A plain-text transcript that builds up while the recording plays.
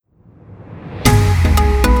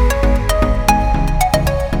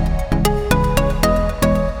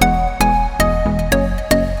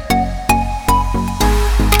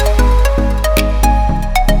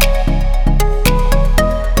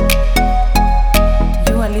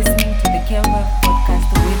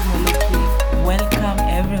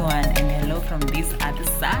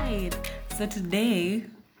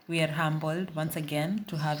we are humbled once again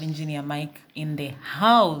to have Engineer Mike in the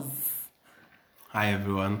house. Hi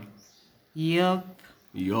everyone. Yup.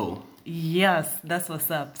 Yo. Yes, that's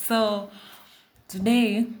what's up. So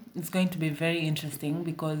today it's going to be very interesting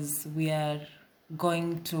because we are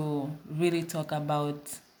going to really talk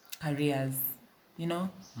about careers,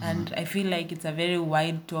 and I feel like it's a very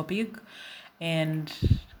wide topic and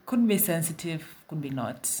could be sensitive, could be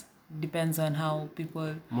not. Depends on how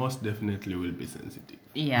people... Most definitely will be sensitive.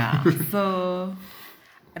 Yeah. So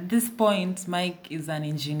at this point, Mike is an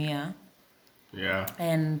engineer. Yeah.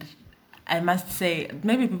 And I must say,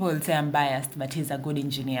 maybe people will say I'm biased, but he's a good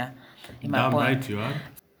engineer. In my Damn point. right you are.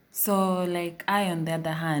 So, I, on the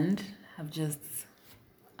other hand, have just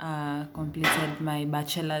completed my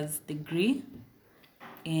bachelor's degree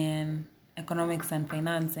in economics and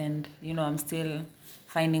finance, and I'm still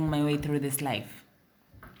finding my way through this life.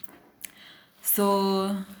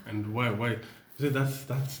 So. And why? See, that's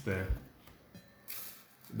the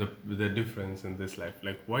difference in this life.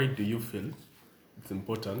 Like, why do you feel it's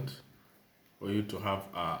important for you to have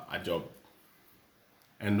a job?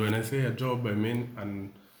 And when I say a job, I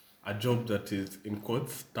mean a job that is, in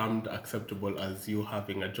quotes, termed acceptable as you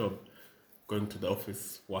having a job, going to the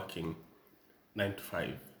office, working 9 to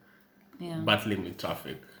 5, battling with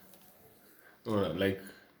traffic. Why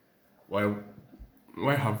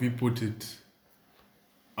have you put it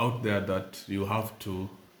out there that you have to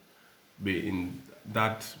be in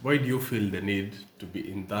that? Why do you feel the need to be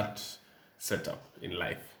in that setup in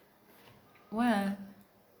life? Well,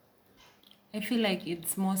 I feel like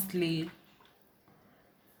it's mostly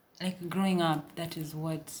like growing up. That is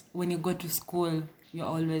what, when you go to school, you're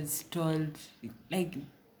always told, like,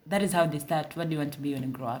 that is how they start. What do you want to be when you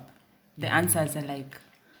grow up? The answers are like,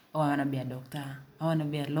 oh, I want to be a doctor. I want to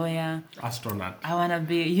be a lawyer. Astronaut. I want to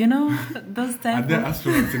be, those type Are there of...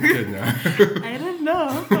 astronauts in Kenya? I don't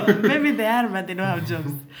know. Maybe they are, but they don't have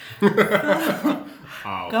jobs.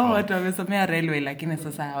 Kama watu wamesomea railway lakini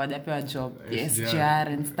sasa hawajapewa job, SGR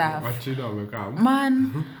and stuff. Wachina wamekam.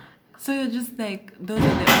 Man, so you're just like, those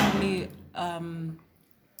are the only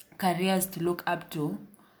careers to look up to,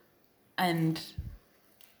 and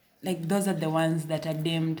like those are the ones that are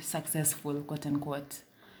deemed successful, quote unquote.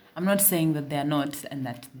 I'm not saying that they are not, and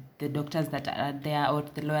that the doctors that are there or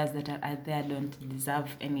the lawyers that are there don't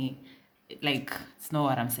deserve any, like, it's not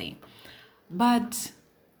what I'm saying. But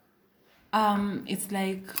it's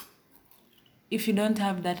like, if you don't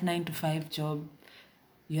have that 9 to 5 job,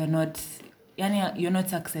 you're not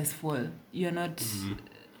successful. You're not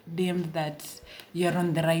deemed that you're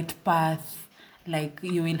on the right path. Like,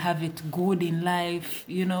 you will have it good in life,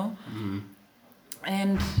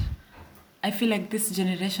 And I feel like this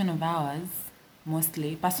generation of ours,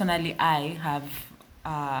 mostly, personally, I have,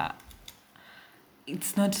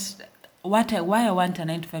 it's not, why I want a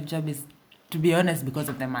 9 to 5 job is, to be honest, because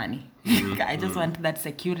of the money. I just want that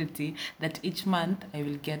security that each month I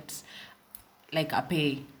will get like a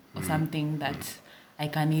pay or something that I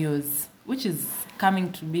can use, which is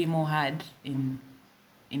coming to be more hard in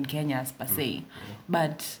Kenya per se.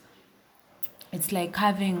 But it's like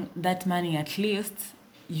having that money, at least,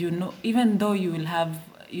 even though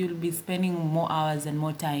you'll be spending more hours and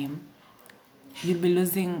more time, you'll be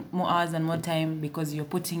losing more hours and more time because you're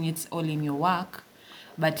putting it all in your work,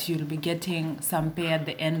 but you'll be getting some pay at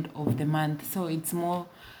the end of the month. So it's more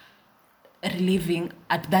relieving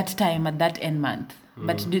at that time, at that end month.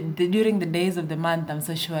 But during the days of the month, I'm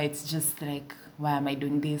so sure it's just like, why am I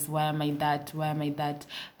doing this? Why am I that? Why am I that?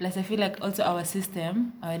 Plus, I feel like also our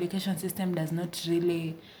education system does not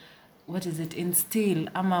really, instill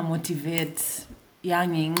ama motivate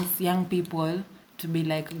young people to be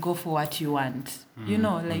like, go for what you want.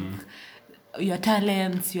 Your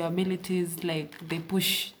talents, your abilities, like, they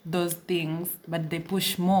push those things, but they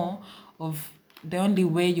push more of the only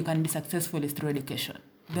way you can be successful is through education.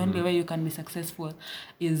 The only way you can be successful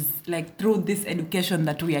is like through this education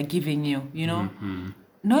that we are giving you,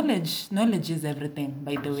 Knowledge is everything,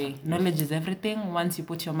 by the way. Knowledge is everything. Once you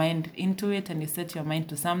put your mind into it and you set your mind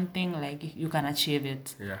to something, like, you can achieve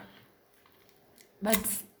it. Yeah.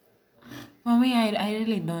 But for me, I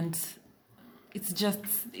really don't.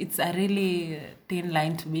 It's a really thin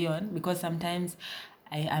line to be on, because sometimes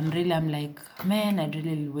I'm like, man, I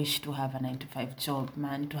really wish to have a 9 to 5 job,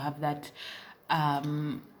 man, to have that,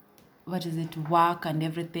 work and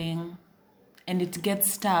everything. And it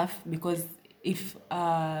gets tough because if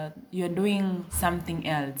you're doing something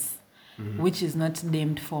else, which is not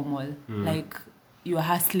deemed formal, like, you're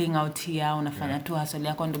hustling out here, unafanya tu hustle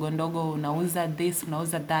yako ndogo ndogo, unauza this,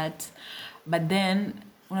 unauza that, but then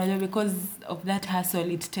unajua, because of that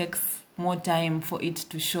hustle it takes more time for it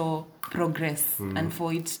to show progress and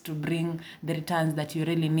for it to bring the returns that you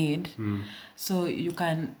really need. So you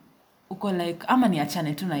can uko like ama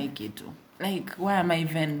niachane tu na hii kitu, like why am I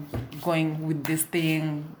even going with this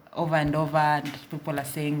thing over and over, and people are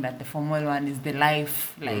saying that the formal one is the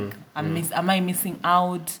life, like am I missing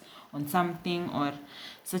out on something or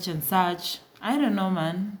such and such? I don't know,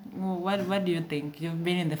 man. What do you think? You've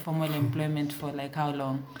been in the formal employment for like how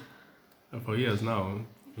long? For years now,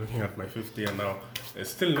 looking at my 5th year now.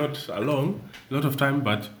 It's still not a lot of time,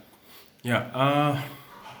 but yeah.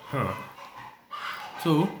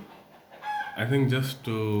 So, I think just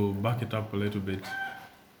to back it up a little bit,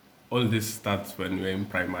 all this starts when we're in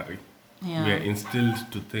primary. Yeah. We're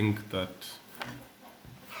instilled to think that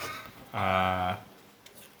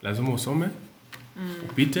lazima usome,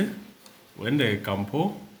 upite, uende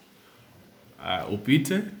kampo,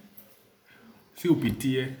 upite, si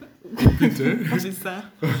upitie, upite,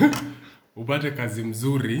 upate kazi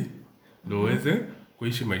mzuri, ndo uweze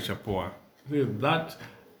kuishi maisha poa. So that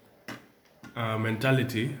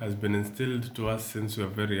mentality has been instilled to us since we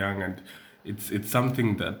were very young, and it's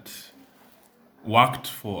something that worked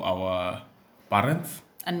for our parents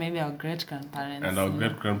and maybe our great-grandparents. And our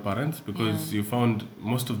great-grandparents, because you found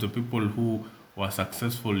most of the people who were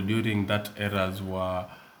successful during that eras were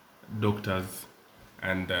doctors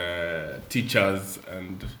and teachers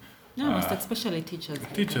and... most especially teachers.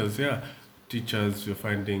 Teachers, yeah. Teachers, you're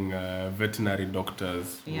finding veterinary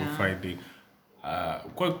doctors, you're finding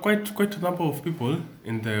quite a number of people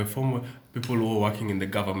in the former, people who are working in the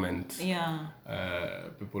government,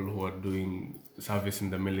 people who are doing service in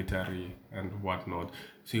the military and whatnot.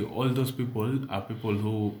 See, all those people are people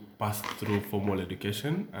who passed through formal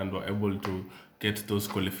education and were able to get those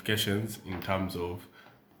qualifications in terms of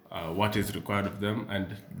what is required of them,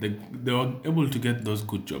 and they were able to get those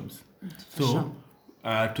good jobs. So,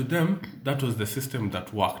 to them, that was the system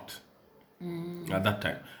that worked at that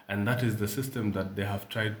time. And that is the system that they have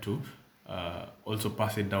tried to also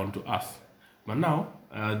pass it down to us. But now,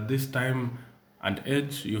 this time and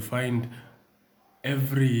age, you find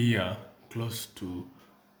every year close to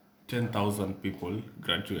 10,000 people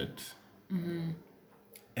graduate.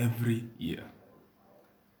 Every year.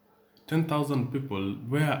 10,000 people,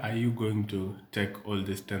 where are you going to take all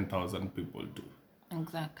these 10,000 people to?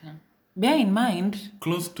 Exactly. Bear in mind,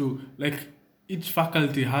 close to, like, each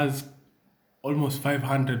faculty has almost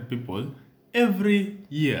 500 people every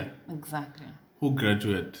year. Exactly. Who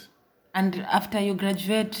graduate. And after you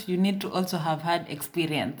graduate, you need to also have had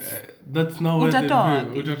experience. That's not what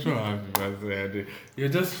you're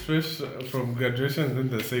just fresh from graduation, and then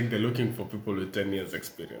they're saying they're looking for people with 10 years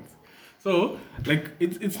experience. So, like,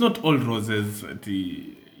 it's not all roses.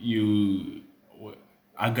 You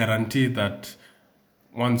are guaranteed that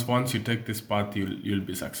once you take this path, you'll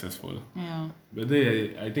be successful. Yeah. But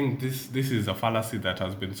I think this is a fallacy that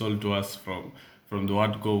has been sold to us from the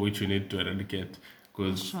word go, which we need to eradicate.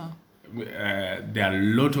 Because there are a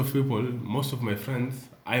lot of people, most of my friends,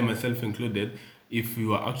 I myself included, if we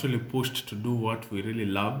were actually pushed to do what we really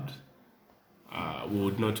loved, we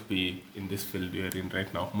would not be in this field we are in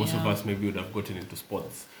right now. Most of us maybe would have gotten into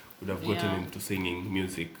sports, would have gotten into singing,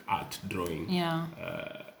 music, art, drawing. Yeah.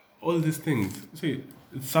 All these things. See,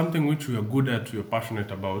 it's something which we are good at, we are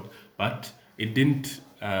passionate about, but it didn't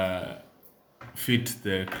fit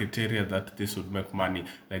the criteria that this would make money.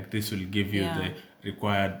 Like, this will give you the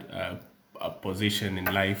required position in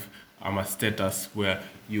life, a status where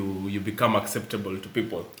you become acceptable to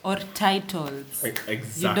people. Or titles.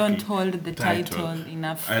 Exactly. You don't hold the title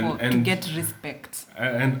enough to get respect.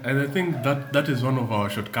 And I think that is one of our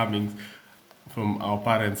shortcomings from our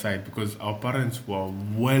parents' side, because our parents were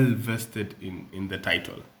well vested in the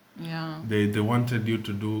title. Yeah. They wanted you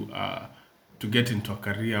to do to get into a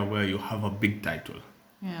career where you have a big title.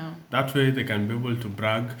 Yeah. That way they can be able to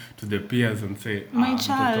brag to their peers and say, my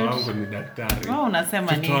child, mtoto wangu ni daktari,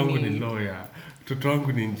 unasema mtoto wangu nini? ni lawyer, mtoto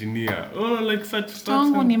wangu ni engineer. Like such stuff. Mtoto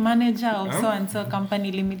wangu ni manager of so and so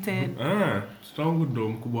company limited. Mtoto wangu ndo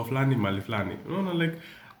mkubwa fulani mali fulani. Like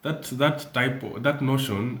that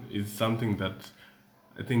notion is something that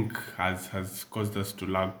I think has caused us to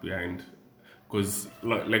lag behind. Because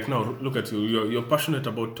like now, look at you. You're passionate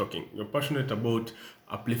about talking. You're passionate about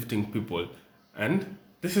uplifting people, and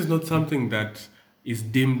this is not something that is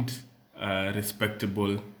deemed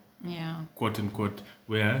respectable. Yeah. Quote unquote,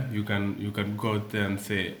 where you can go out there and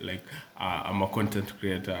say, like, I'm a content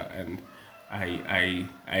creator and I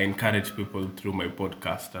encourage people through my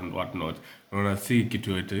podcast and whatnot. Unaona, si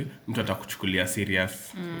kitu yote mtu atakuchukulia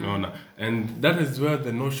serious. Unaona, and that is where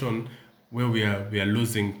the notion where we are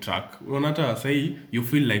losing track. Unata say you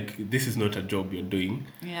feel like this is not a job you're doing,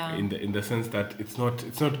 Yeah. in the sense that it's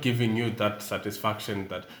not giving you that satisfaction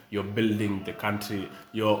that you're building the country,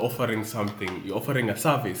 you're offering something, you're offering a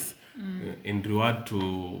service in reward to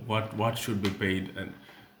what should be paid, and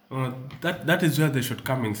that is where the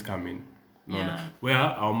shortcomings come in. Yeah. Where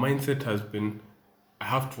our mindset has been, I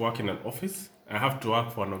have to work in an office, I have to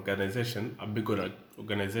work for an organization, a big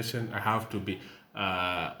organization, I have to be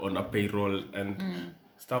on a payroll and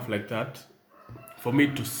stuff like that, for me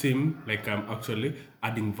to seem like I'm actually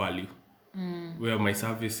adding value, where my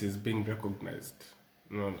service is being recognized.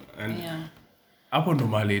 And Yeah. hapo ndo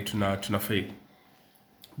mahali tuna fail.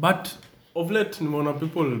 But of late, nimeona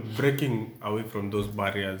people breaking away from those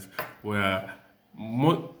barriers, where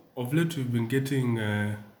of late we've been getting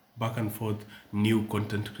back and forth new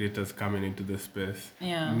content creators coming into the space,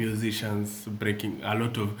 Yeah. musicians breaking a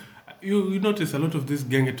lot of. You notice a lot of these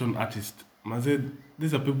gengeton artists. Maze,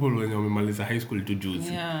 these are people wenye wamemaliza high school to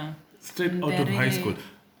juzi. Yeah. Straight And out they're of high really- school.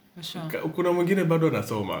 For sure. Kuna mwingine bado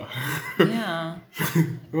anasoma. Yeah.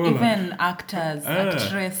 Even actors,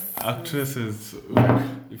 Actresses.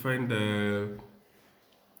 You find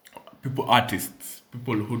artists,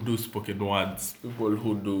 people who do spoken words, people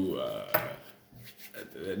who do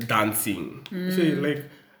dancing. See, like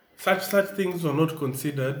such things are not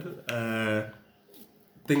considered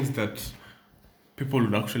things that people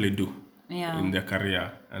would actually do in their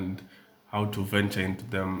career, and how to venture into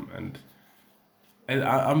them. And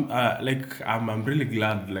I'm really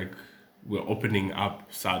glad like we're opening up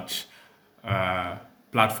such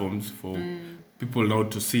platforms for people now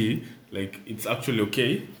to see like it's actually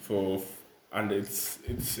okay and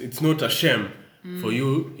it's not a shame for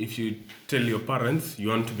you if you tell your parents you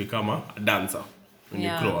want to become a dancer when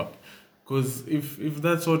you grow up, because if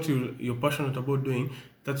that's what you're passionate about doing,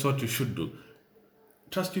 that's what you should do.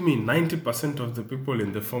 Trust you me, 90% of the people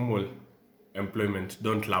in the formal employment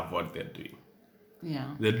don't love what they're doing. Yeah.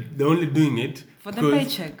 They're only doing it for the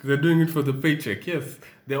paycheck. They're doing it for the paycheck, yes.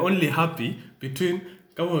 They're only happy between,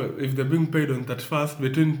 if they're being paid on 31st,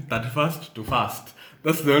 between 31st to 1st.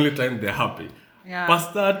 That's the only time they're happy. Yeah.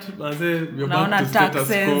 Past that, we're back to status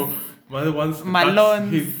quo. Once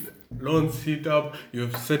loans hit up,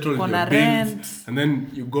 you've settled your bills, rent. and then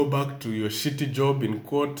you go back to your shitty job in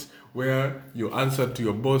court, where you answer to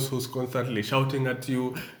your boss who's constantly shouting at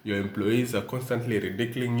you, your employees are constantly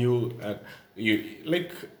ridiculing you, and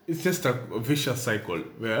it's just a vicious cycle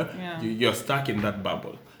where you're stuck in that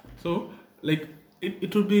bubble. So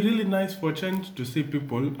it would be really nice for a change to see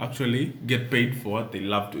people actually get paid for what they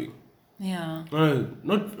love doing. Yeah.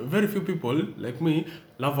 Not very few people like me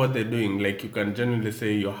love what they're doing. Like you can genuinely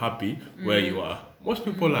say you're happy where you are. Most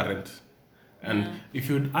people aren't. And if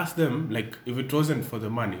you'd ask them, like, if it wasn't for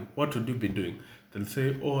the money, what would you be doing? They'll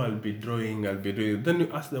say, oh, I'll be drawing, I'll be doing. Then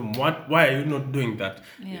you ask them, why are you not doing that?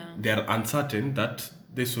 Yeah. They're uncertain that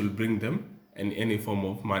this will bring them any form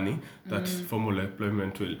of money that formal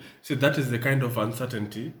employment will. So that is the kind of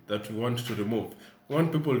uncertainty that we want to remove. We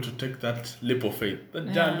want people to take that leap of faith,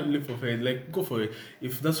 that giant leap of faith, like, go for it.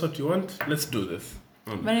 If that's what you want, let's do this.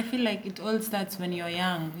 But I feel like it all starts when you're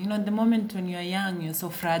young. You know, the moment when you're young, you're so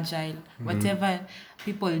fragile. Whatever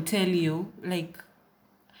people tell you, like,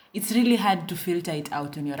 it's really hard to filter it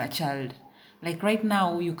out when you're a child. Like right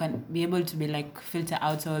now, you can be able to be like filter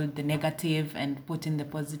out all the negative and put in the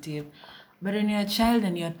positive. But when you're a child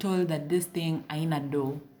and you're told that this thing haina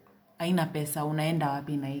do, haina pesa, unaenda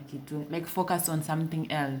wapi na hii kitu, like focus on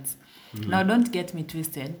something else. Now, don't get me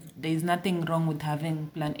twisted. There is nothing wrong with having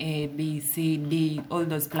plan A, B, C, D, all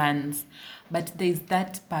those plans. But there is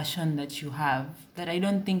that passion that you have that I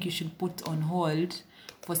don't think you should put on hold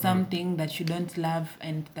for something that you don't love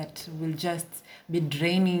and that will just be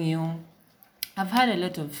draining you. I've had a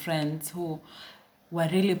lot of friends who were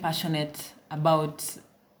really passionate about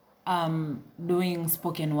doing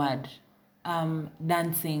spoken word,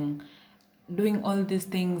 dancing, doing all these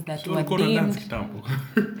things that were deemed...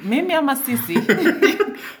 Mimi ama sisi.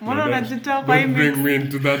 Mbona unajitoa kwa hii mix? Bring me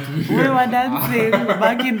into that. We were dancing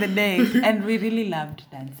back in the day and we really loved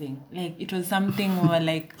dancing. Like it was something we were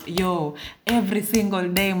like, yo, every single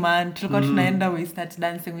day, man. Tulikuwa tunaenda, we start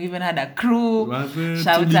dancing. We even had a crew.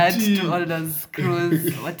 Shout out to all those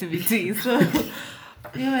crews. What TVT. So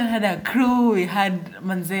we even had a crew. We had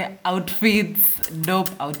manze outfits, dope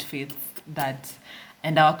outfits that...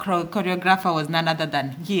 And our choreographer was none other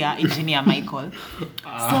than Engineer Michael.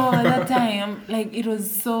 So at that time, like it was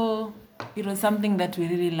something that we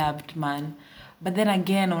really loved, man. But then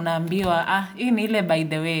again, unaambiwa, hii ni ile by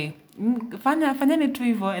the way. Fanyeni tu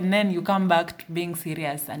hivyo, and then you come back to being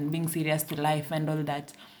serious and being serious to life and all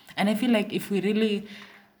that. And I feel like if we really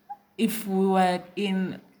if we were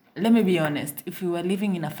in, let me be honest, if we were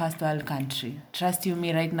living in a first world country, trust you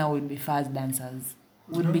me, right now we'd be fast dancers.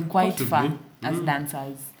 Would be quite Possibly. far as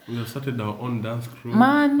dancers. We have started our own dance crew,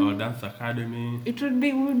 Man. our dance academy. It would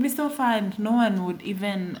be so fun. No one would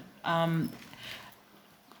even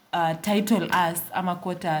title us ama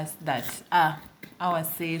quote us that our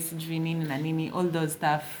say sijui nini na nini, all those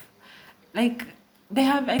stuff. Like they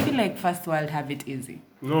have, I feel like first world have it easy.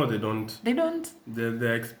 No, they don't. They don't.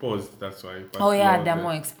 They're exposed. That's why. But Oh yeah, no, they're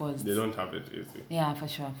more exposed. They don't have it easy. Yeah, for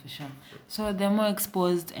sure. So they're more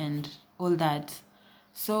exposed and all that.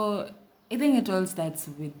 So I think it all starts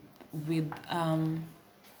with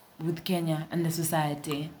Kenya and the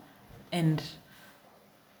society and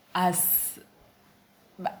us.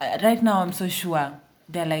 Right now, I'm so sure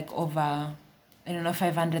there are like over,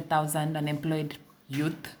 500,000 unemployed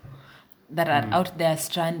youth that are out there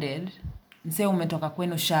stranded. Say umetoka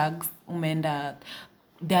kwenu shags, umeenda,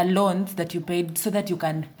 there are loans that you paid so that you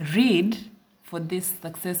can read for this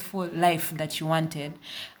successful life that you wanted.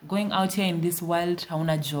 Going out here in this world,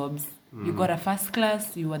 hauna jobs. You got a first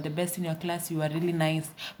class, you were the best in your class, you were really nice,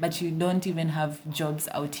 but you don't even have jobs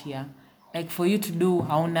out here. Like for you to do,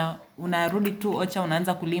 hauna, unarudi tu ocha,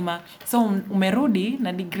 unaanza kulima. So umerudi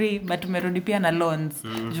na degree, but umerudi pia na loans.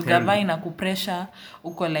 Jugava ina kupressure,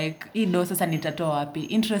 uko like, hii do sasa nitatoa wapi.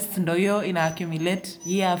 Interest ndo yo ina accumulate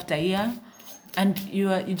year after year. And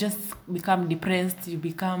you just become depressed, you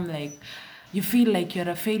become like, you feel like you're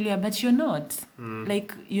a failure, but you're not.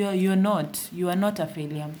 Like you're not. You are not a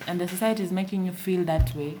failure. And the society is making you feel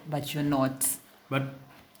that way, but you're not. But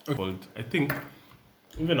I think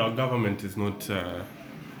even our government is not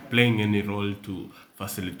playing any role to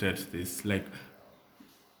facilitate this. Like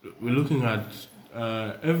we're looking at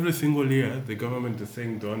every single year, the government is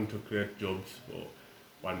saying they want to create jobs for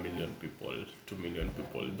 1 million people, 2 million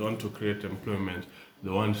people. They want to create employment. They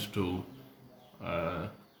want to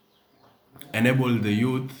enable the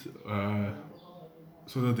youth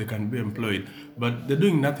so that they can be employed. But they're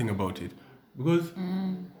doing nothing about it because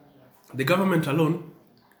the government alone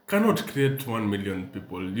cannot create 1 million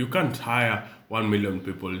people. You can't hire 1 million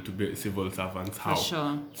people to be civil servants. How? For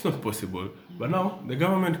sure. It's not possible. But now the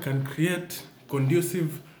government can create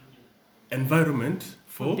conducive environment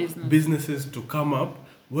for businesses to come up,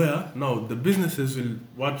 where now the businesses will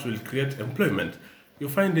create employment. You're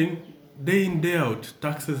finding day in, day out,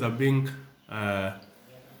 taxes are going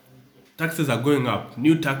up,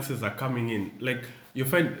 new taxes are coming in. Like you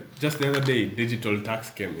find just the other day, digital tax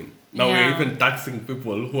came in. Now we're even taxing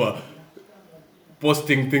people who are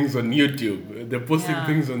posting things on YouTube. They're posting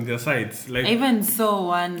things on their sites. Like I even saw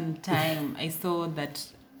one time, I saw that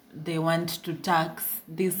they want to tax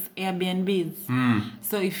these Airbnbs.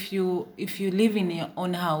 So if you live in your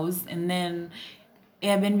own house, and then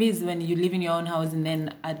Airbnb is when you live in your own house and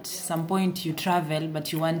then at some point you travel,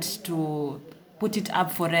 but you want to put it up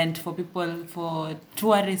for rent for people, for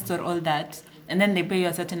tourists or all that, and then they pay you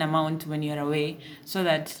a certain amount when you're away, so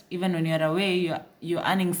that even when you're away, you're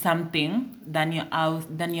earning something than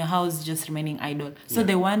your house just remaining idle. So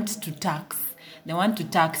they want to tax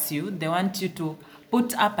you. They want you to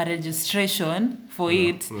put up a registration for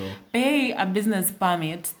it, pay a business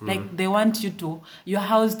permit. Like they want your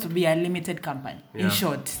house to be a limited company. In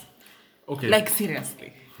short, okay, like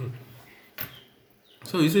seriously.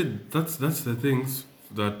 So you see, that's the things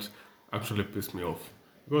that actually piss me off,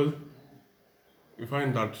 because you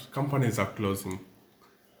find that companies are closing.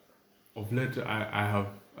 Of late, I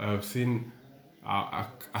have seen a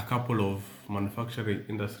couple of manufacturing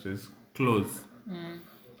industries close.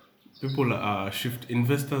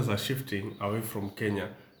 Investors are shifting away from Kenya.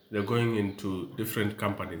 They're going into different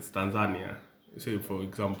companies. Tanzania, say for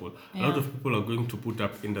example, a lot of people are going to put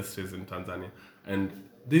up industries in Tanzania, and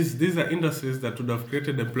these are industries that would have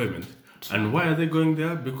created employment. And why are they going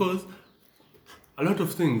there? Because a lot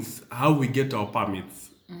of things, how we get our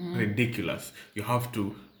permits, ridiculous. You have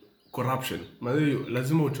to corruption.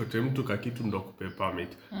 Lazima uchote mtu kakitu ndo kupe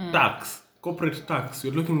permit. Tax, corporate tax.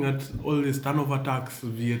 You're looking at all this turnover tax,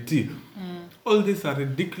 VAT. All these are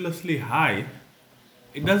ridiculously high.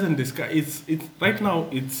 It doesn't discuss. It's right now.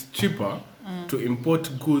 It's cheaper to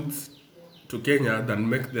import goods to Kenya than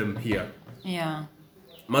make them here. Yeah.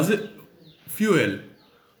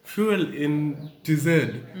 Fuel in TZ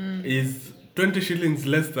is 20 shillings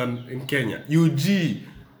less than in Kenya.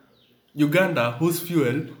 Uganda, whose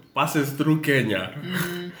fuel passes through Kenya.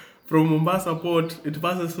 From Mombasa port, it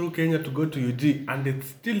passes through Kenya to go to UG, and it's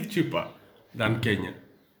still cheaper than Kenya.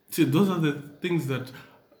 See, those are the things that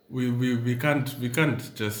we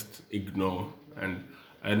can't just ignore,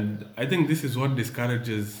 and I think this is what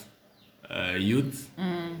discourages youth,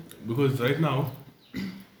 because right now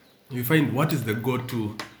you find what is the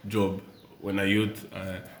go-to job when a youth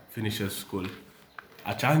finishes school.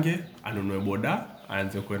 Achange, anunue boda,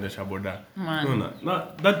 aanze kuendesha boda. No,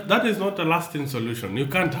 that is not a lasting solution. You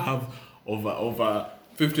can't have over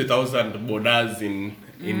 50,000 bodas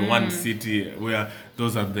in one city where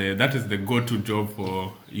that is the go-to job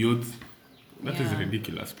for youth. That is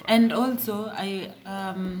ridiculous. And also, I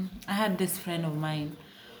had this friend of mine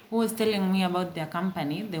who was telling me about their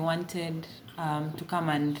company. They wanted to come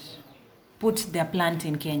and put their plant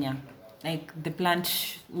in Kenya. Like the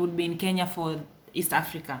plant would be in Kenya for East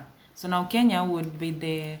Africa. So now Kenya would be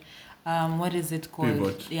the what is it called?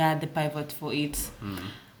 Pivot. Yeah, the pivot for it.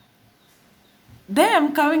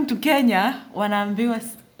 Them coming to Kenya,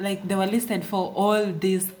 wanaambiwa like they were listed for all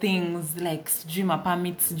these things like streamer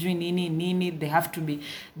permits, nini, they have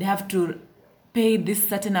to pay this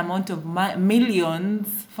certain amount of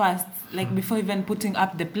millions first, like before even putting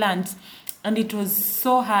up the plant, and it was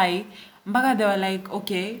so high. Mpaka they were like,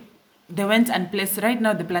 okay, they went and placed. Right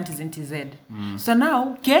now the plant is in TZ. So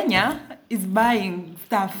now Kenya is buying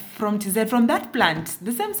stuff from TZ from that plant,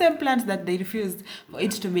 the same plant that they refused for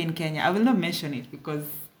it to be in Kenya. I will not mention it because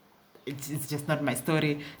it's just not my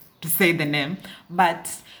story to say the name, but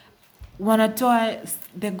wanatoa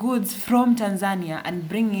the goods from Tanzania and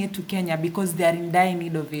bringing it to Kenya because they are in dire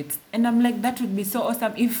need of it. And I'm like, that would be so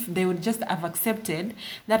awesome if they would just have accepted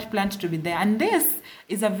that plant to be there. And this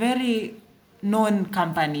is a very known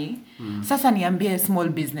company. Sasa niambie small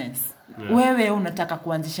business. Yeah. Wewe unataka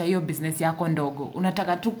kuanzisha hiyo business yako ndogo.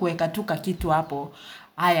 Unataka tu kuweka tu kitu hapo.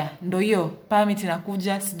 Haya, ndo hiyo permit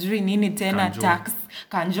inakuja, sijui nini tena, tax,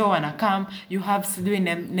 kanjo wana come, you have sijui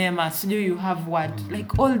nema, sijui you have what.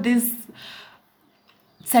 Like all these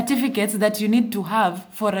certificates that you need to have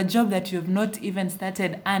for a job that you have not even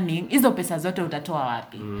started earning. Hizo pesa zote utatoa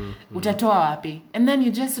wapi? Utatoa wapi? And then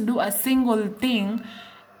you just do a single thing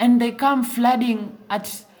and they come flooding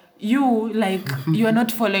at you like you are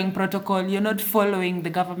not following protocol, you're not following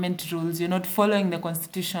the government rules, you're not following the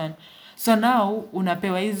constitution. So now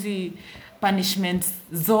unapewa hizi punishments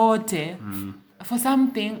zote for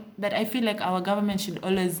something that I feel like our government should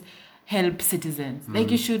always help citizens.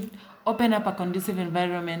 Like you should open up a conducive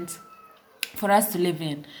environment for us to live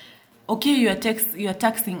in. Okay, you are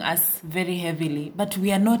taxing us very heavily, but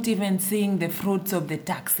we are not even seeing the fruits of the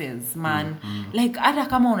taxes, man. Like hata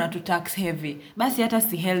kama unatu tax heavy, basi hata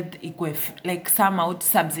si health ikwe like somehow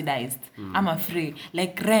subsidized, ama free.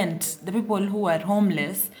 Like rent, the people who are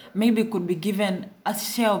homeless maybe could be given a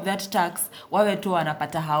share of that tax, wawe tu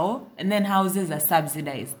wanapata hao, and then houses are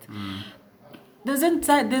subsidized. There's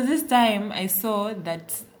this time I saw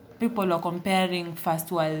that people were comparing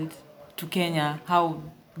first world to Kenya, how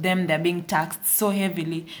they're being taxed so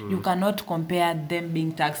heavily. You cannot compare them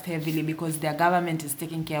being taxed heavily because their government is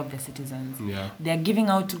taking care of the citizens. They're giving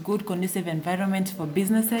out good conducive environment for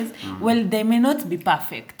businesses. Well, they may not be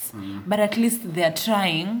perfect, but at least they're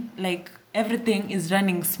trying. Like everything is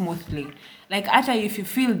running smoothly. Like after if you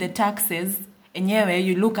feel the taxes, enyewe,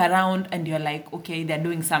 you look around and you're like, okay, they're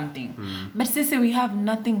doing something. But sisi, we have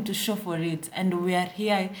nothing to show for it, and we are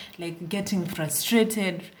here like getting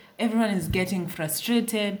frustrated. Everyone is getting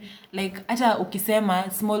frustrated. Like hata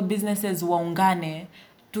ukisema small businesses waungane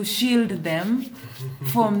to shield them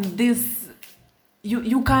from this,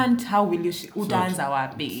 you can't. How will you utaanza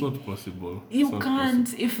wapi? It's not possible. You can't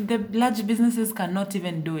possible. If the large businesses cannot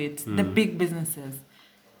even do it, the big businesses.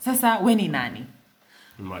 Sasa weni nani?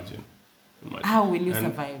 Imagine. How will you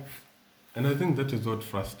survive? And I think that is what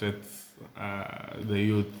frustrates the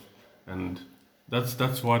youth, and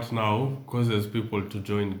that's what now causes people to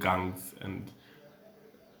join gangs. And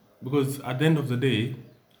because at the end of the day,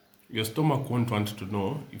 your stomach won't want to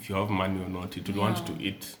know if you have money or not. It will want to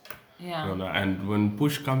eat. Yeah. You know, and when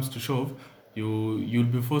push comes to shove, you'll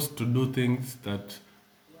be forced to do things that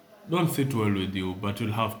don't sit well with you, but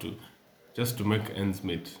you'll have to, just to make ends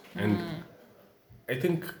meet. And I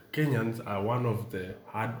think Kenyans are one of the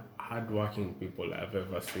hard-working people I've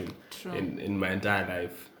ever seen in my entire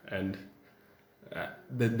life. And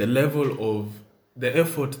the level of the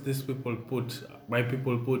effort my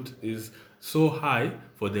people put is so high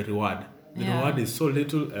for the reward. The reward is so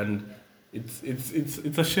little, and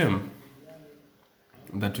it's a shame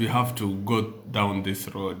that we have to go down this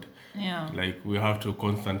road. Yeah. Like we have to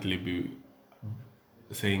constantly be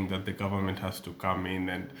saying that the government has to come in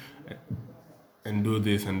and do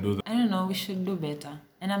this and do that. I don't know, we should do better.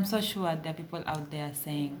 And I'm so sure there are people out there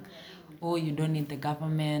saying, oh, you don't need the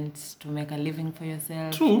government to make a living for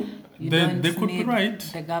yourself. True. They could be right.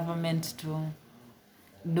 The government to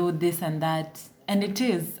do this and that. And it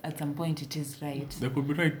is, at some point, it is right. They could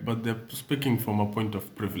be right, but they're speaking from a point of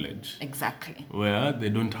privilege. Exactly. Where they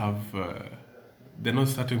don't have... they're not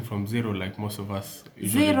starting from zero like most of us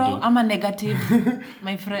usually Zero, do. I'm a negative,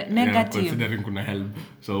 my friend. Negative. Yeah, considering kuna help.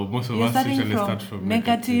 So most of You're us starting usually from start from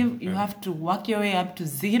negative. You yeah. have to work your way up to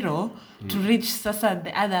zero to reach sasa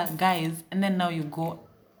the other guys, and then now you go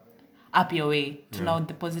up your way to now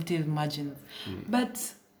the positive margins.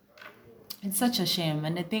 But it's such a shame,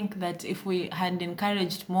 and I think that if we had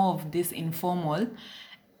encouraged more of this informal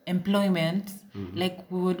employment, like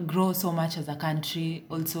we would grow so much as a country.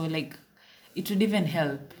 Also, like it would even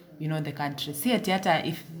help, the country. See at yata,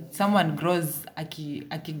 if someone grows, aki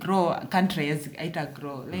grow, a country is ita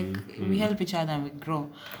grow. Like we help each other and we grow.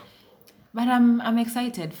 But I'm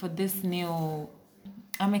excited for this new.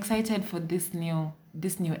 I'm excited for this new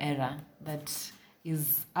era that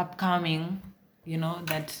is upcoming.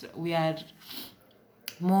 That we are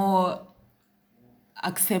more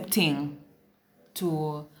accepting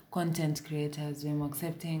to content creators. We're more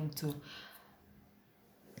accepting to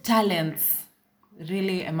talents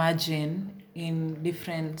really emerging in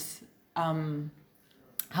different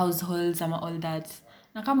households and all that.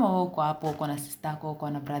 Na kama uko hapo, uko na sister yako, uko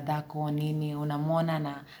na brother yako, nini, unamwona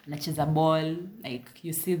na anacheza ball, like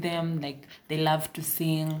you see them, like they love to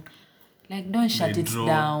sing, like don't shut it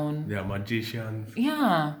down. They are magicians.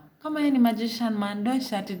 Yeah, kama yeye ni magician man, don't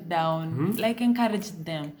shut it down. Like encourage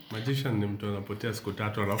them. Magician ni mtu anapotea siku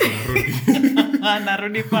 3 alafu anarudi.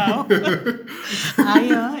 Anarudi kwao.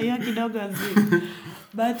 Hiyo kidogo zi.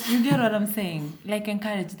 But you get what I'm saying? Like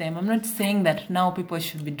encourage them. I'm not saying that now people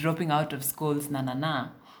should be dropping out of schools,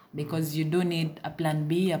 because you do need a plan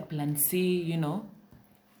B, a plan C,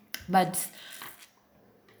 But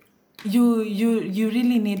you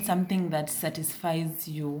really need something that satisfies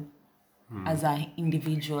you as an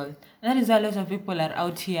individual. That is why a lot of people are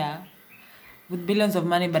out here with billions of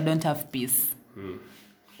money but don't have peace.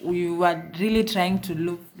 You are really trying to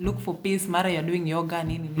look for peace. Mara, you're doing yoga,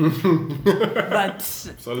 but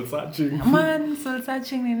soul searching.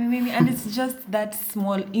 And it's just that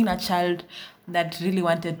small inner child that really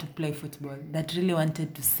wanted to play football, that really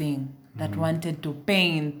wanted to sing, that wanted to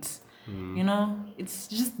paint. It's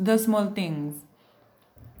just those small things.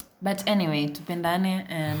 But anyway, tupendane,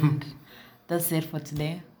 and that's it for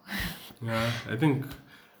today. Yeah, I think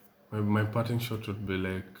my parting shot would be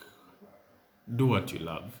like, do what you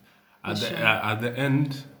love. At the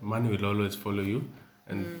end, money will always follow you,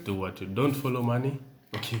 and do what you don't follow money.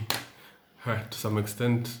 Okay, to some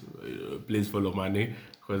extent, please follow money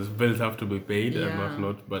because bills have to be paid and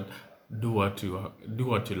whatnot. But do what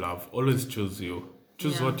you love. Always choose you.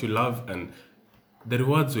 Choose what you love, and the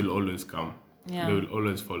rewards will always come. Yeah. They will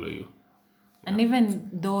always follow you. And even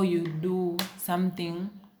though you do something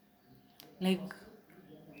like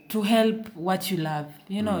to help what you love,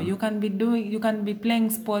 you can be playing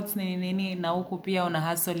sports na huku pia una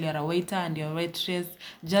hustle, you're a waiter and you're a waitress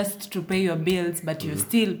just to pay your bills, but you're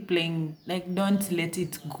still playing. Like, don't let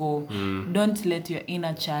it go. Don't let your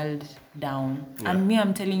inner child down. And me,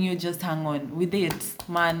 I'm telling you, just hang on with it,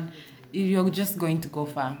 man. You're just going to go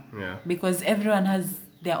far. Because everyone has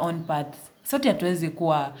their own paths. Sote hatuwezi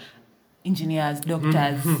kuwa engineers,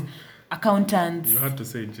 doctors, accountants. You had to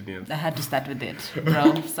say engineers. I had to start with it,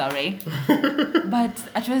 bro. Sorry. But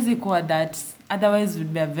hatuwezi kuwa that. Otherwise, it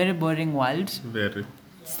would be a very boring world. Very.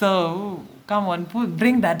 So, come on,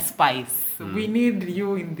 bring that spice. We need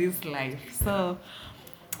you in this life. So,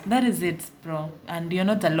 that is it, bro. And you're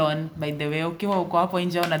not alone, by the way. Ukiwa uko hapo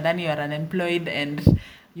nje unadhani you're unemployed and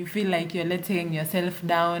you feel like you're letting yourself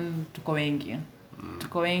down, tuko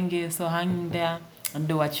wengi. So hang there and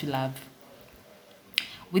do what you love.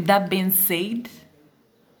 With that being said,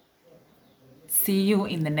 see you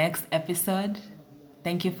in the next episode.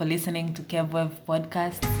 Thank you for listening to KevWave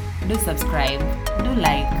Podcast. Do subscribe, do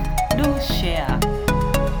like, do share,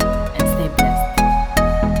 and stay blessed.